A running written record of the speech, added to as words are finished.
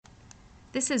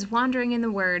This is Wandering in the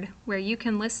Word, where you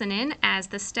can listen in as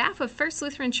the staff of First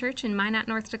Lutheran Church in Minot,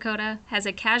 North Dakota has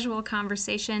a casual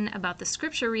conversation about the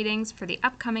scripture readings for the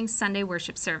upcoming Sunday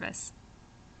worship service.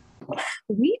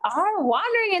 We are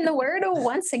wandering in the Word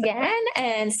once again,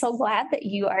 and so glad that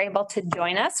you are able to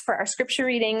join us for our scripture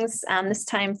readings this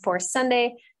time for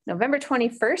Sunday, November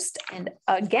 21st. And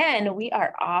again, we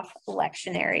are off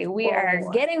lectionary. We are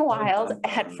getting wild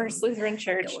at First Lutheran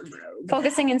Church,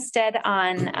 focusing instead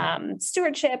on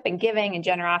stewardship and giving and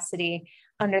generosity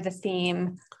under the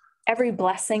theme, Every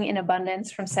Blessing in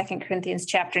Abundance from 2 Corinthians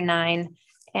chapter 9.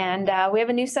 And we have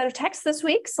a new set of texts this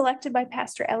week selected by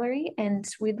Pastor Ellery, and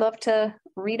we'd love to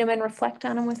read them and reflect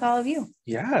on them with all of you.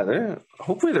 Yeah,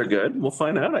 hopefully they're good. We'll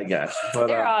find out, I guess. But,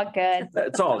 they're all good.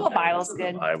 It's all the Bible's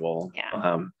good. The Bible.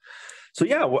 Yeah.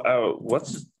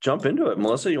 Let's jump into it.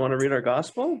 Melissa, you want to read our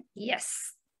gospel?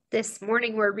 Yes. This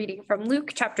morning we're reading from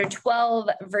Luke chapter 12,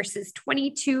 verses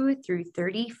 22 through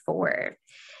 34.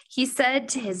 He said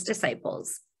to his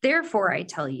disciples, "Therefore, I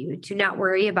tell you, do not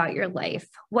worry about your life,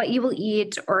 what you will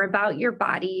eat, or about your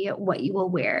body, what you will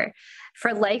wear.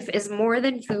 For life is more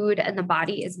than food, and the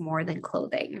body is more than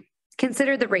clothing.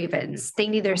 Consider the ravens. They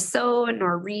neither sow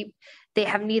nor reap. They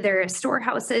have neither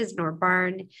storehouses nor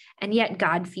barn, and yet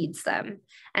God feeds them.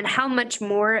 And how much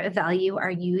more value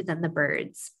are you than the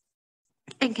birds?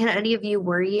 And can any of you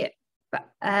worry?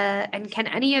 And can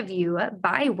any of you,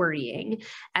 by worrying,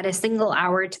 add a single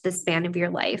hour to the span of your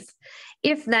life?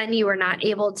 If then you are not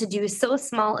able to do so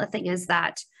small a thing as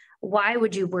that, why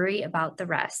would you worry about the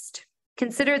rest?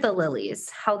 Consider the lilies,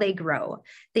 how they grow.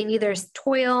 They neither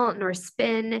toil nor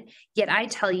spin, yet I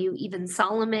tell you, even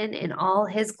Solomon in all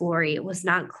his glory was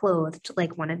not clothed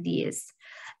like one of these.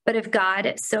 But if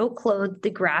God so clothed the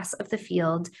grass of the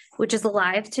field, which is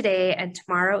alive today and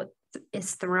tomorrow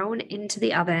is thrown into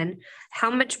the oven, how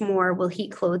much more will he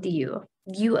clothe you,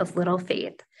 you of little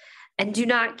faith? And do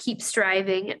not keep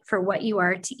striving for what you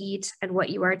are to eat and what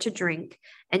you are to drink,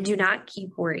 and do not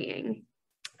keep worrying.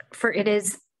 For it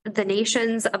is the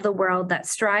nations of the world that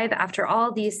strive after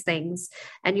all these things,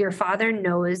 and your Father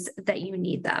knows that you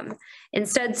need them.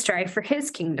 Instead, strive for his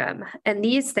kingdom, and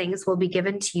these things will be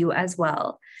given to you as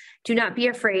well. Do not be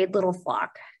afraid, little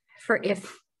flock, for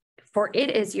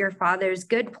it is your Father's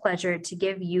good pleasure to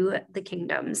give you the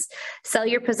kingdoms. Sell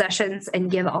your possessions and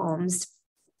give alms.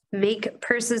 Make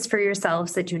purses for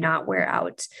yourselves that do not wear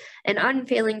out, an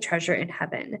unfailing treasure in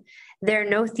heaven. There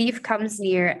no thief comes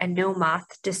near and no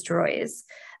moth destroys.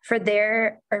 For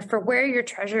where your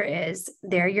treasure is,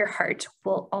 there your heart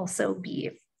will also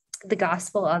be." The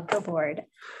gospel of the Lord.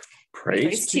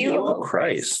 Praise to you, O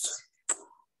Christ.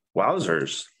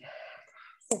 Wowzers.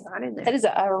 That is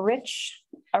a rich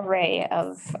array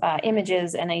of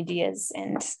images and ideas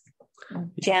and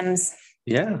gems.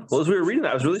 Yeah. Well, as we were reading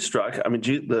that, I was really struck. I mean,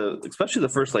 especially the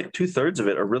first 2/3 of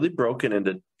it are really broken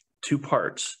into two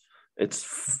parts. It's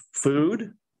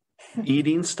food,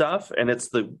 eating stuff, and it's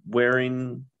the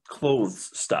wearing clothes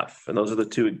stuff. And those are the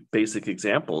two basic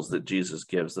examples that Jesus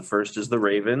gives. The first is the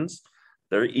ravens.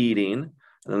 They're eating.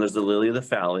 And then there's the lily of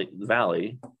the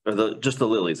valley, or just the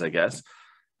lilies, I guess.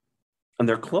 And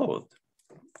they're clothed.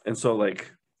 And so I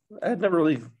had never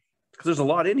really, because there's a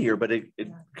lot in here, but it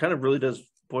kind of really does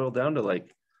boil down to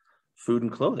food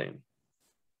and clothing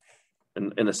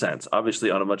in a sense.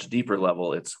 Obviously on a much deeper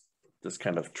level, it's this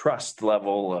kind of trust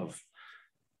level of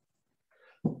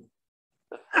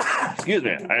excuse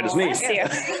me, I just sneezed.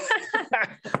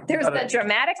 There's the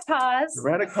dramatic pause.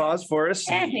 Dramatic pause for a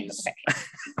sneeze.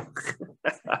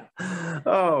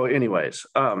 Oh, anyways.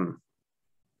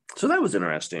 So that was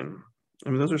interesting. I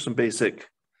mean, those are some basic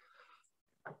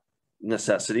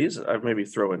necessities. I'd maybe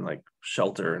throw in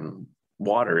shelter and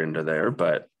water into there,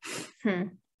 but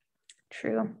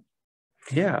True.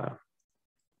 Yeah.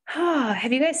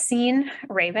 Have you guys seen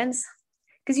ravens?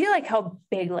 Because you know how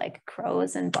big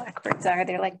crows and blackbirds are.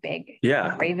 They're big.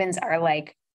 Yeah. Ravens are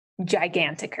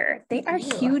giganticer. They are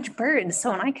huge birds.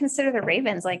 So when I consider the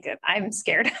ravens, I'm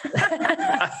scared.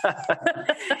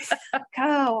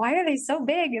 Oh, why are they so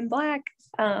big and black?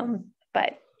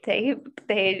 But they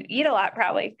eat a lot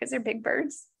probably because they're big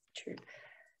birds. True.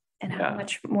 And how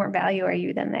much more value are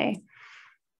you than they?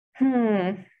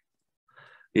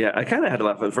 Yeah, I kind of had to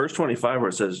laugh at verse 25 where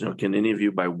it says, can any of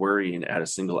you by worrying add a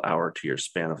single hour to your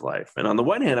span of life? And on the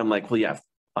one hand, I'm well, yeah,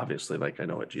 obviously, I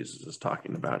know what Jesus is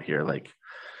talking about here.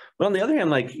 But on the other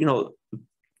hand,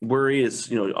 worry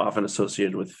is, often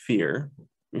associated with fear.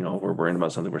 We're worrying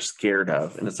about something we're scared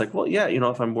of. And it's well, yeah,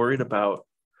 if I'm worried about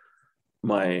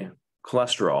my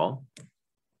cholesterol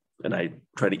and I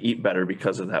try to eat better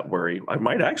because of that worry, I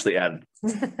might actually add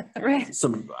right.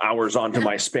 some hours onto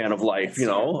my span of life,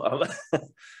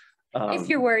 If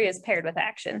your worry is paired with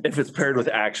action. If it's paired with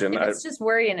action, If it's just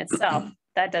worry in itself,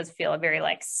 that does feel very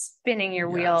like spinning your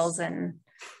wheels and.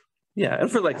 yeah.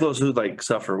 And for like those who like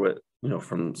suffer with,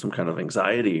 from some kind of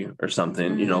anxiety or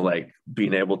something, like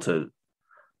being able to,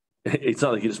 it's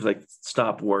not like you just like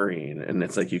stop worrying, and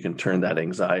it's like you can turn that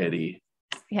anxiety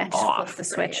Yeah, just off. flip the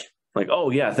switch. Like, oh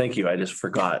yeah, thank you. I just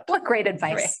forgot. What great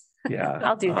advice. Yeah.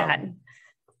 I'll do that.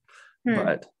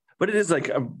 But it is like,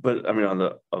 but I mean,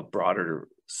 on a broader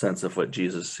sense of what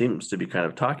Jesus seems to be kind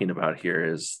of talking about here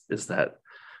is that,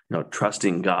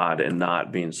 trusting God and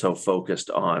not being so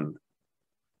focused on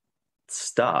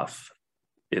stuff.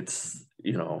 It's,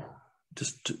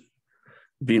 just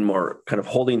being more kind of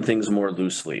holding things more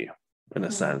loosely in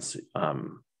a sense.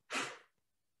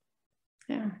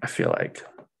 Yeah. I feel like.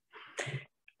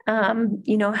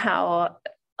 You know how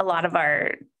a lot of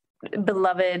our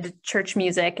beloved church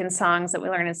music and songs that we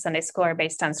learn in Sunday school are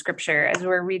based on scripture. As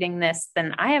we're reading this,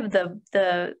 then I have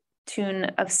the tune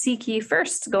of Seek Ye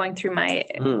First going through my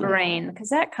brain, because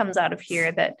that comes out of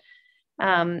here that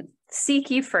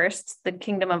seek ye first the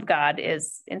kingdom of God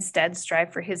is instead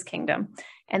strive for his kingdom,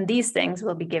 and these things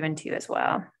will be given to you as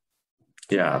well.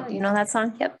 Yeah. You know that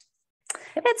song? Yep.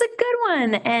 It's a good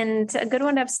one, and a good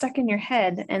one to have stuck in your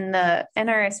head. And the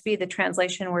NRSV, the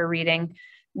translation we're reading,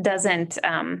 doesn't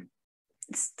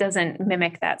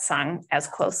mimic that song as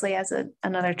closely as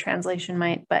another translation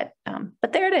might, but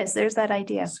there it is. There's that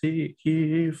idea. Seek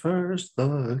ye first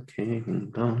the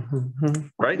kingdom.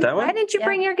 Right, that one? Why didn't you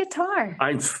bring your guitar?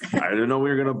 I didn't know we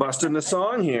were gonna bust into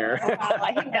song here. Wow,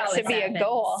 I think that should be a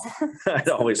goal. I'd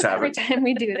always have Every it. time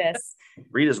we do this.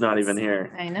 Rita's not even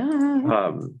here. I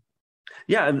know.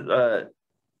 Yeah, and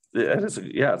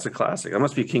it's a classic. It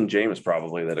must be King James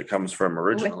probably that it comes from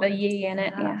originally. With the ye in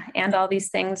it, yeah. And all these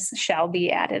things shall be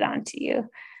added onto you.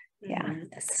 Yeah,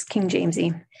 this is King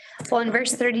Jamesy. Well, in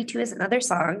verse 32 is another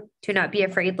song. Do not be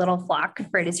afraid, little flock,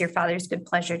 for it is your Father's good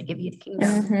pleasure to give you the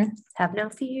kingdom. Mhm. Have no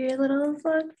fear, little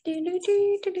flock.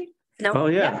 No. Oh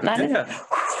yeah, not in- yeah.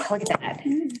 Look at that.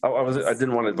 I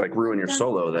didn't want to like ruin your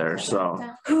solo there, so.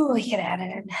 Ooh, we could add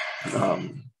it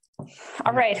in.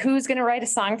 All right, who's going to write a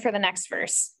song for the next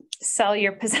verse? Sell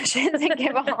your possessions and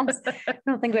give alms. I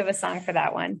don't think we have a song for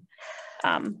that one.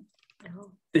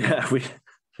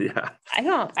 Yeah, I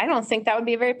don't think that would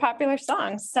be a very popular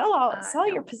song. Sell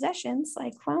your possessions.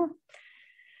 Like, well,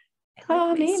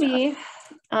 maybe.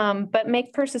 But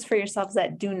make purses for yourselves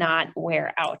that do not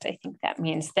wear out. I think that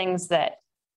means things that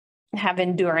have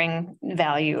enduring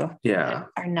value. yeah,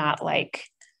 Are not like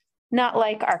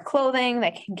our clothing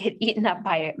that can get eaten up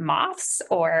by moths,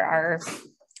 or our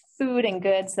food and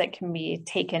goods that can be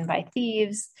taken by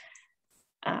thieves.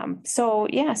 So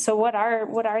what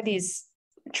are these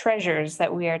treasures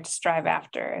that we are to strive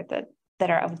after that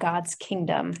are of God's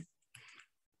kingdom?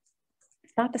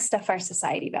 Not the stuff our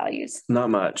society values. not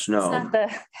much, It's no. not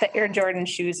the Air Jordan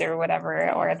shoes or whatever,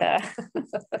 or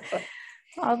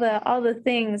all the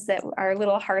things that our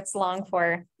little hearts long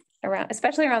for.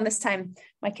 Especially around this time,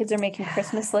 my kids are making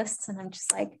Christmas lists, and I'm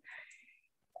just like,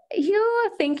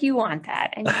 you think you want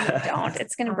that, and you don't.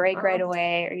 It's going to break right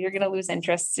away, or you're going to lose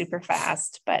interest super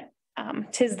fast. But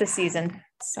 'tis the season.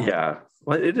 So. Yeah,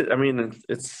 well,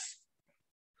 it's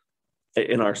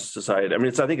in our society. I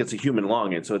mean, I think it's a human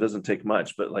longing, so it doesn't take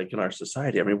much. But like in our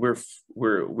society, I mean,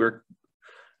 we're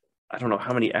I don't know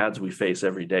how many ads we face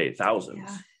every day.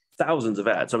 Thousands of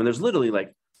ads. I mean, there's literally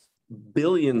like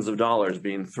billions of dollars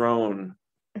being thrown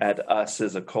at us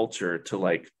as a culture to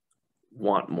like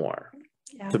want more,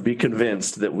 to be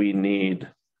convinced that we need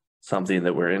something,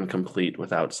 that we're incomplete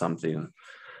without something.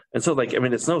 And so like, I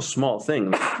mean, it's no small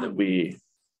thing that we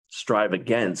strive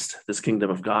against this kingdom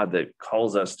of God that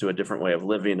calls us to a different way of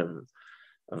living,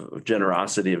 of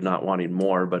generosity, of not wanting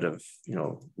more, but of,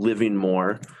 living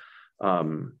more,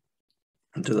 to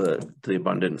the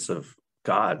abundance of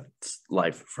God's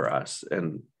life for us.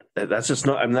 And that's just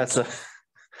not, I mean,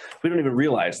 we don't even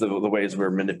realize the ways we're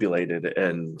manipulated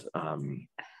and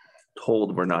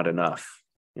told we're not enough,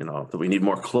 that we need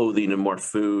more clothing and more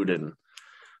food and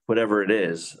whatever it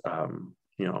is.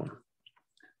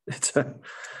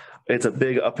 It's a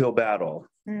big uphill battle.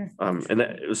 And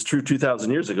it was true 2,000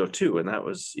 years ago too. And that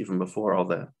was even before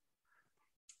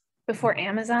Before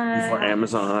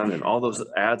Amazon and all those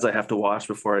ads I have to watch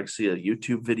before I see a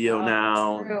YouTube video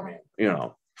now, true.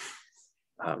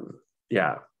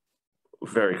 Yeah,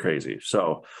 very crazy.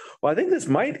 So, well, I think this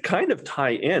might kind of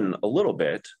tie in a little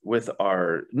bit with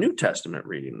our New Testament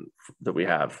reading that we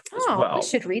have as well. We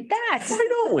should read that. Why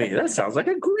don't we? That sounds like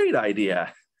a great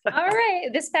idea. All right.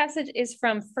 This passage is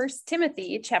from 1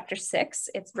 Timothy chapter 6.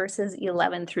 It's verses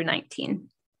 11 through 19.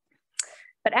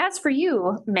 But as for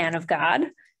you, man of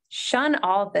God, Shun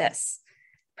all this.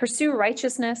 Pursue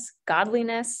righteousness,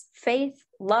 godliness, faith,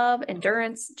 love,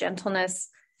 endurance, gentleness.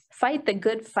 Fight the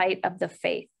good fight of the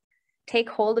faith. Take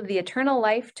hold of the eternal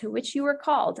life to which you were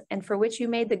called and for which you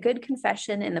made the good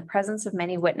confession in the presence of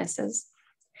many witnesses.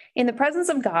 In the presence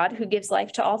of God, who gives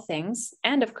life to all things,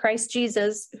 and of Christ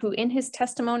Jesus, who in his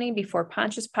testimony before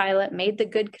Pontius Pilate made the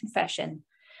good confession,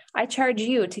 I charge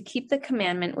you to keep the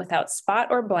commandment without spot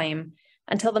or blame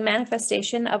until the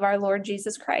manifestation of our Lord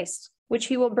Jesus Christ, which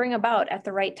he will bring about at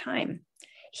the right time.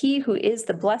 He who is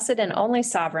the blessed and only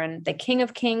sovereign, the King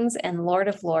of kings and Lord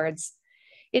of lords.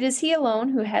 It is he alone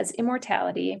who has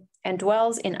immortality and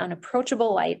dwells in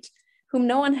unapproachable light, whom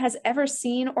no one has ever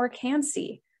seen or can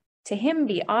see. To him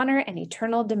be honor and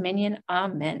eternal dominion.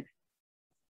 Amen.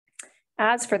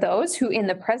 As for those who in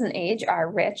the present age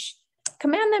are rich,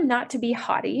 command them not to be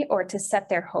haughty or to set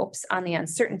their hopes on the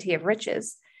uncertainty of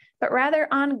riches, but rather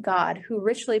on God, who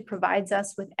richly provides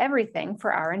us with everything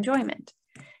for our enjoyment.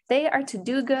 They are to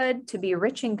do good, to be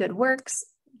rich in good works,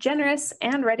 generous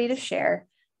and ready to share,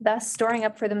 thus storing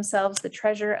up for themselves the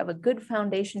treasure of a good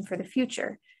foundation for the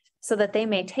future, so that they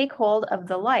may take hold of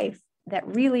the life that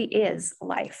really is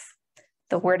life.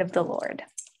 The word of the Lord.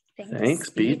 Thanks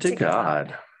be to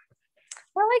God.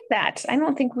 I like that. I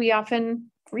don't think we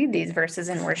often read these verses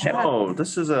in worship. Oh,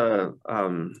 this is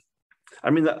I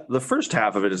mean, the first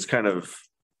half of it is kind of,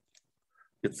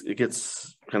 it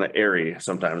gets kind of airy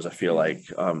sometimes, I feel like.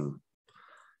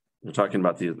 We're talking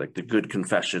about the good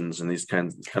confessions and these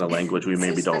kind of language we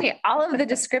maybe don't. Funny. All of the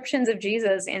descriptions of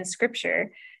Jesus in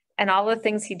scripture and all the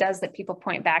things he does that people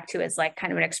point back to as like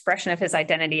kind of an expression of his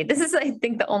identity. This is, I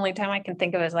think, the only time I can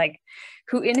think of as like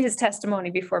who in his testimony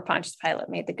before Pontius Pilate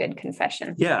made the good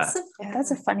confession. Yeah.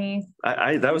 That's a funny.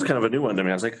 That was kind of a new one to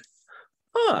me. I was like,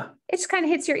 it just kind of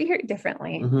hits your ear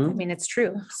differently. Mhm. I mean, it's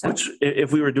true. So. Which,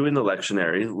 if we were doing the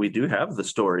lectionary, we do have the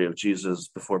story of Jesus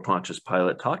before Pontius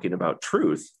Pilate talking about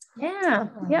truth. Yeah.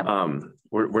 Yep.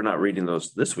 We're not reading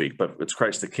those this week, but it's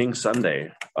Christ the King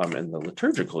Sunday in the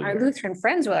liturgical Our year. Lutheran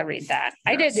friends will read that.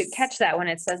 I did catch that when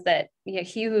it says that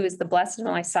he who is the blessed and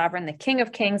only sovereign, the King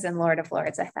of kings and Lord of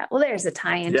lords. I thought, well, there's a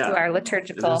tie into Yeah. our It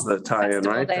liturgical. is the tie-in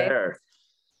festival right day. there.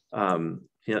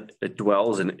 It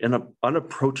dwells in an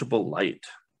unapproachable light,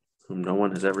 whom no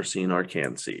one has ever seen or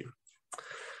can see.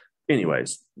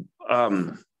 Anyways,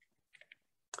 going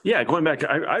back,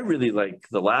 I really like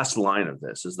the last line of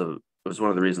this was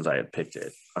one of the reasons I had picked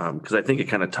it, because I think it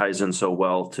kind of ties in so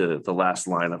well to the last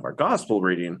line of our gospel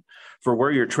reading. For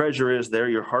where your treasure is, there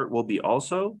your heart will be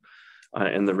also.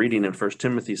 And the reading in 1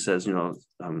 Timothy says,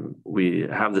 we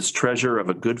have this treasure of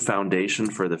a good foundation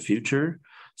for the future,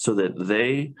 so that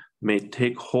they may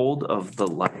take hold of the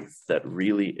life that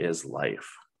really is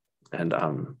life. And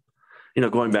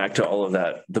going back to all of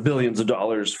that, the billions of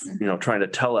dollars, trying to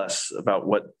tell us about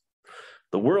what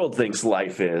the world thinks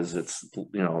life is. It's,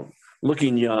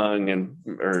 looking young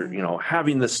or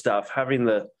having the stuff, having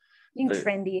Being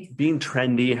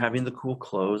trendy. having the cool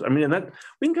clothes. I mean, and that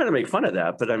we can kind of make fun of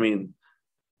that, but I mean,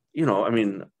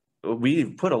 we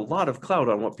put a lot of clout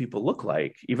on what people look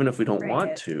like, even if we don't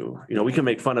want to. We can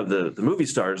make fun of the movie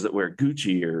stars that wear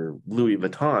Gucci or Louis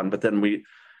Vuitton, but then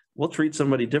we'll treat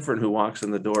somebody different who walks in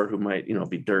the door who might,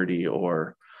 be dirty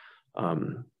or,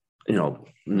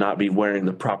 not be wearing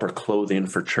the proper clothing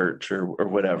for church or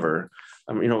whatever.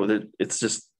 It's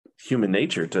just human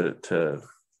nature to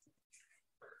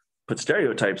put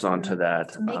stereotypes onto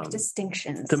that. To make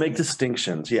distinctions. To make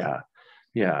distinctions. Yeah.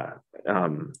 Yeah.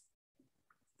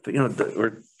 But,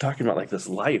 we're talking about like this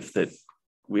life that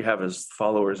we have as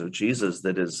followers of Jesus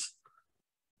that is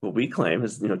what we claim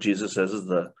is, Jesus says is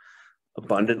the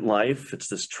abundant life. It's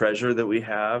this treasure that we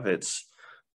have. It's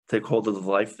take hold of the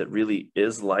life that really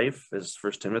is life, as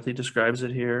 1 Timothy describes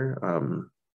it here.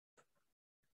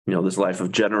 This life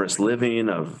of generous living,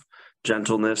 of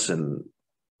gentleness and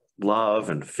love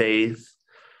and faith.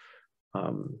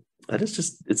 It's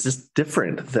just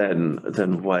different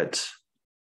than what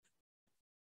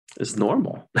is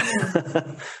normal.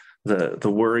 The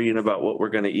worrying about what we're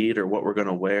going to eat or what we're going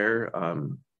to wear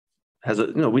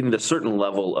we need a certain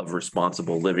level of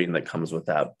responsible living that comes with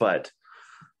that. But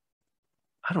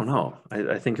I don't know.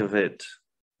 I think of it,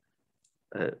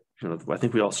 I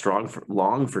think we all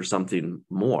long for something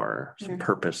more, some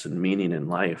purpose and meaning in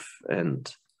life.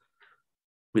 And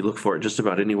we look for it just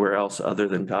about anywhere else other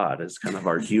than God. It's kind of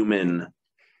our human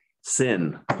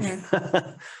sin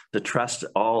to trust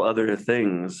all other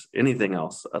things, anything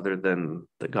else other than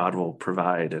that God will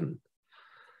provide. And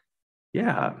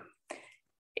yeah,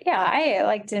 I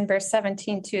liked in verse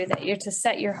 17 too, that you're to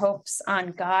set your hopes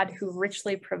on God who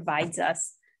richly provides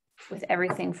us with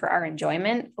everything for our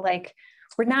enjoyment. Like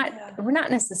we're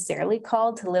not necessarily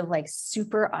called to live like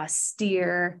super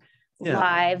austere Yeah.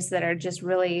 lives that are just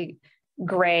really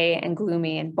gray and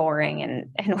gloomy and boring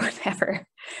and whatever.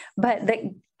 But that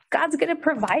God's going to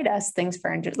provide us things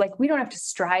for, like, we don't have to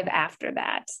strive after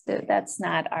that. That's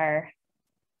not our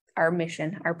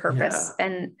mission, our purpose.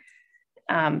 And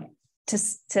to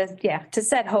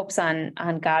set hopes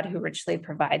on God who richly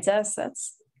provides us,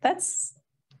 that's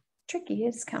tricky.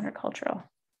 It's countercultural.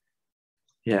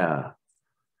 Yeah.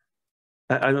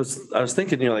 I was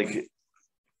thinking, like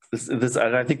this,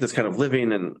 I think this kind of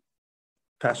living, and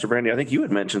Pastor Brandy, I think you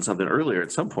had mentioned something earlier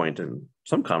at some point in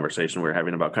some conversation we were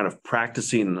having about kind of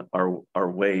practicing our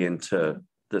way into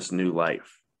this new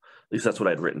life. At least that's what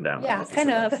I'd written down. Yeah,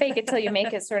 kind of fake it till you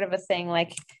make it sort of a thing,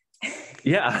 like.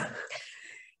 Yeah.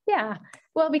 Yeah.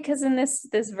 Well, because in this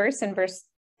verse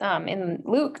in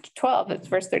Luke 12, it's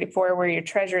verse 34, where your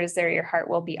treasure is there, your heart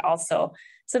will be also.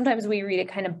 Sometimes we read it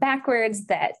kind of backwards,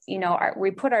 that,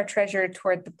 we put our treasure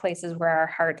toward the places where our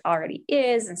heart already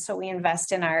is. And so we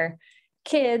invest in our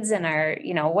kids and our,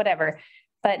 whatever.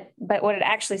 But what it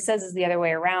actually says is the other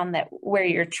way around, that where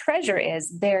your treasure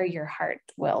is, there your heart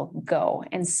will go.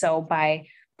 And so by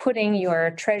putting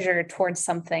your treasure towards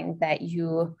something that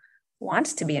you want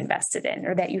to be invested in,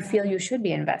 or that you feel you should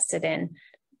be invested in,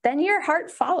 then your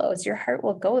heart follows, your heart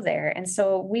will go there. And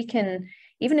so we can,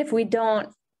 even if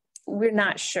we're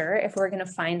not sure if we're going to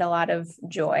find a lot of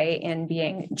joy in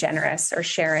being generous or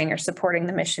sharing or supporting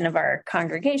the mission of our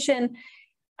congregation.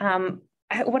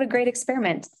 What a great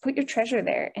experiment. Put your treasure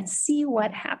there and see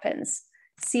what happens.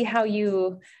 See how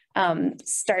you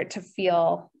start to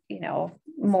feel,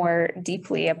 more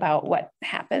deeply about what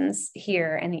happens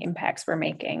here and the impacts we're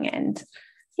making, and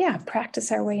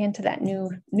practice our way into that new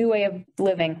way of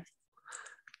living.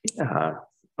 Yeah.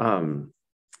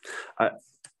 I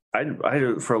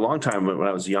for a long time when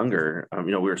I was younger,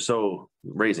 we were so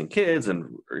raising kids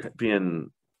and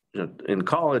being, in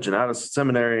college and out of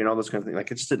seminary and all this kind of thing. Like,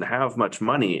 I just didn't have much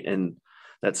money, and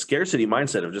that scarcity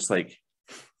mindset of just like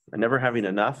never having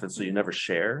enough. And so you never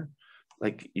share,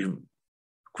 like you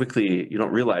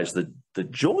don't realize the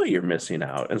joy you're missing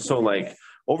out. And so like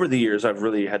over the years, I've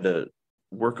really had to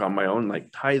work on my own, like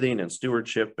tithing and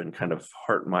stewardship and kind of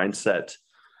heart mindset.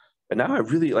 And now I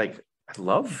really I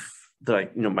love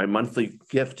that my monthly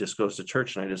gift just goes to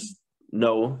church, and I just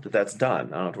know that that's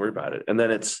done. I don't have to worry about it. And then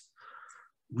it's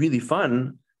really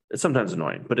fun. It's sometimes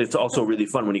annoying, but it's also really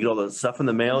fun when you get all the stuff in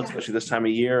the mail, especially this time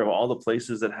of year, of all the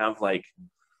places that have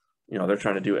they're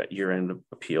trying to do it year-end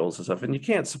appeals and stuff, and you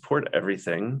can't support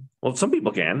everything. Well, some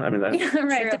people can. I mean, that's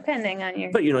right, true. Depending on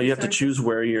your. But you have to choose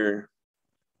where your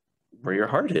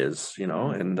heart is,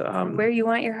 and where you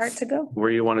want your heart to go.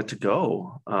 Where you want it to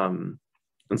go. And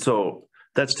so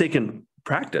that's taken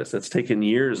practice. That's taken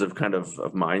years of kind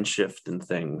of mind shift and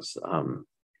things.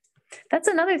 That's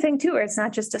another thing too, where it's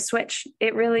not just a switch.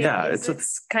 It really is.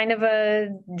 It's kind of a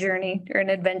journey or an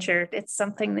adventure. It's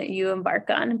something that you embark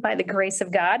on by the grace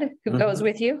of God who goes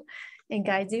with you and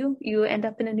guides you. You end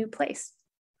up in a new place.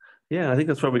 Yeah, I think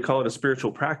that's why we call it a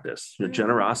spiritual practice.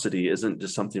 Generosity isn't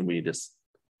just something we just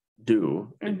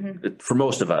do. For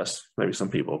most of us, maybe some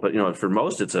people, but for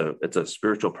most, it's a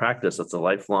spiritual practice. It's a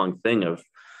lifelong thing of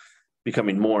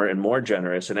becoming more and more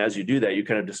generous. And as you do that, you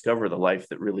kind of discover the life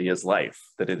that really is life,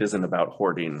 that it isn't about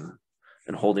hoarding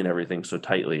and holding everything so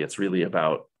tightly. It's really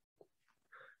about,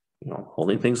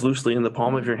 holding things loosely in the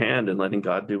palm of your hand and letting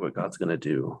God do what God's going to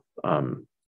do.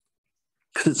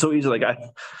 Because it's so easy. Like I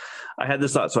had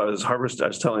this thought. So I was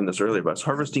telling this earlier, but I was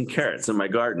harvesting carrots in my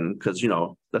garden because,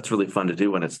 that's really fun to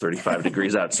do when it's 35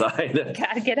 degrees outside.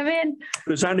 Gotta get them in. It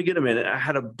was time to get them in. I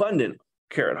had abundant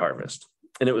carrot harvest,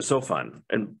 and it was so fun.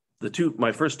 And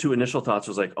my first two initial thoughts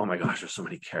was like, oh my gosh, there's so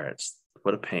many carrots.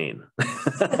 What a pain. And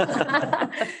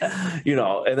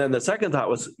then the second thought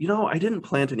was, I didn't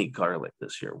plant any garlic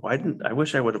this year. I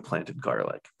wish I would have planted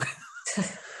garlic.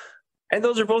 And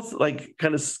those are both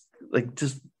kind of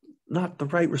just not the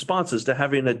right responses to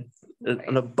having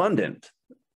an abundant,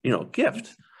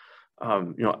 gift.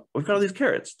 We've got all these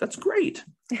carrots. That's great.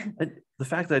 And the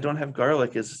fact that I don't have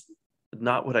garlic is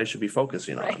not what I should be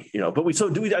focusing on, but I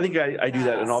think I do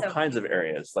that in all kinds of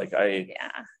areas. Like I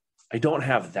don't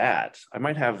have that. I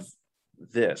might have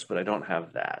this, but I don't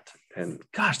have that. And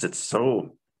gosh, that's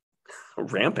so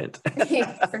rampant.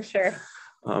 For sure.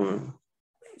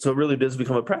 So it really does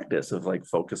become a practice of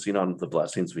focusing on the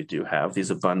blessings we do have,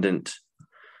 these abundant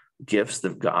gifts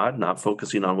of God, not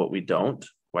focusing on what we don't.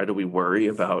 Why do we worry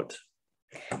about?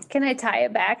 Can I tie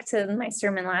it back to my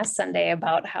sermon last Sunday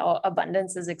about how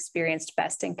abundance is experienced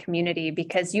best in community?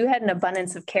 Because you had an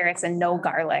abundance of carrots and no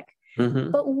garlic.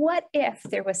 Mhm. But what if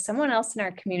there was someone else in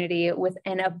our community with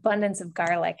an abundance of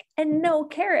garlic and no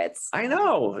carrots? I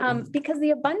know. Because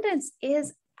the abundance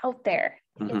is out there.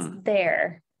 Mhm. It's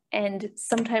there. And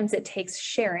sometimes it takes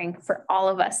sharing for all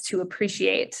of us to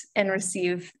appreciate and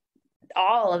receive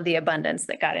all of the abundance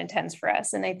that God intends for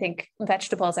us. And I think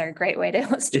vegetables are a great way to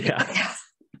illustrate Yeah. that.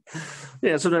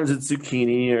 Yeah, sometimes it's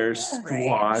zucchini or Right.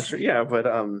 squash. Yeah, but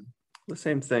the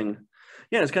same thing.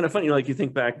 Yeah, it's kind of funny. Like you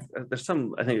think back, there's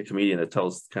I think a comedian that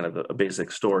tells kind of a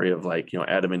basic story of like,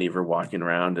 Adam and Eve are walking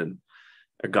around and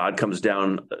God comes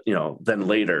down, then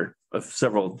later, of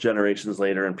several generations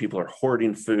later, and people are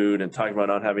hoarding food and talking about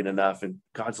not having enough. And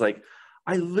God's like,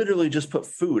 I literally just put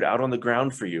food out on the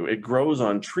ground for you. It grows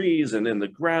on trees and in the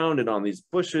ground and on these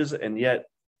bushes. And yet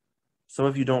some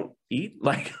of you don't eat.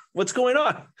 Like, what's going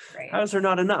on? Right. How is there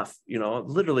not enough?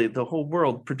 Literally the whole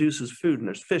world produces food and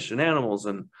there's fish and animals.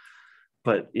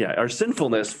 But yeah, our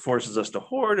sinfulness forces us to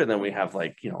hoard. And then we have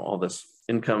all this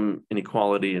income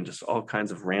inequality and just all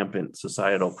kinds of rampant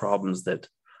societal problems that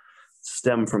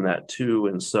stem from that too.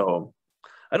 And so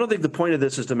I don't think the point of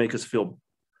this is to make us feel,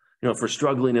 if we're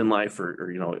struggling in life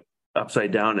or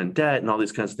upside down in debt and all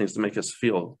these kinds of things, to make us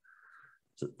feel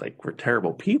like we're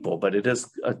terrible people, but it is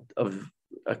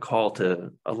a call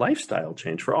to a lifestyle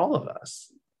change for all of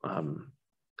us.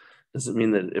 Doesn't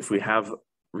mean that if we have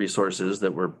resources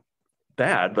that we're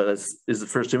bad, but as the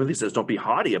First Timothy says, don't be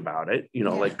haughty about it,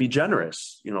 like be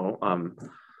generous, don't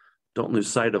lose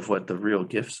sight of what the real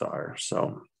gifts are.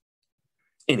 So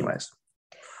anyways.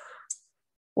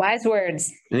 Wise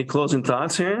words. Any closing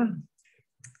thoughts here?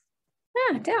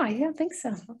 No, I don't think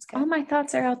so. All my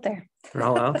thoughts are out there. They're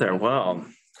all out there. Well,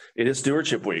 it is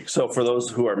Stewardship Week. So for those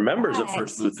who are members of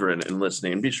First Lutheran and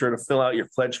listening, be sure to fill out your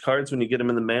pledge cards when you get them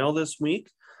in the mail this week.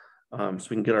 So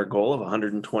we can get our goal of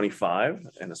 125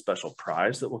 and a special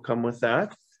prize that will come with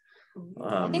that.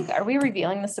 Are we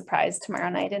revealing the surprise tomorrow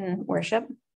night in worship?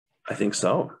 I think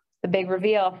so. The big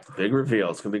reveal. Big reveal.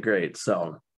 It's going to be great.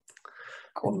 So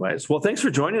anyways, well, thanks for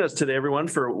joining us today, everyone,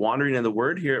 for Wandering in the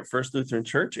Word here at First Lutheran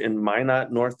Church in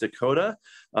Minot, North Dakota,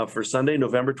 for Sunday,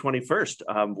 November 21st.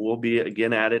 We'll be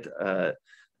again at it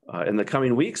in the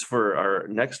coming weeks for our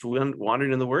next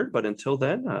Wandering in the Word. But until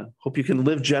then, hope you can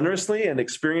live generously and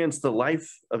experience the life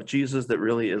of Jesus that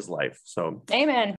really is life. So Amen.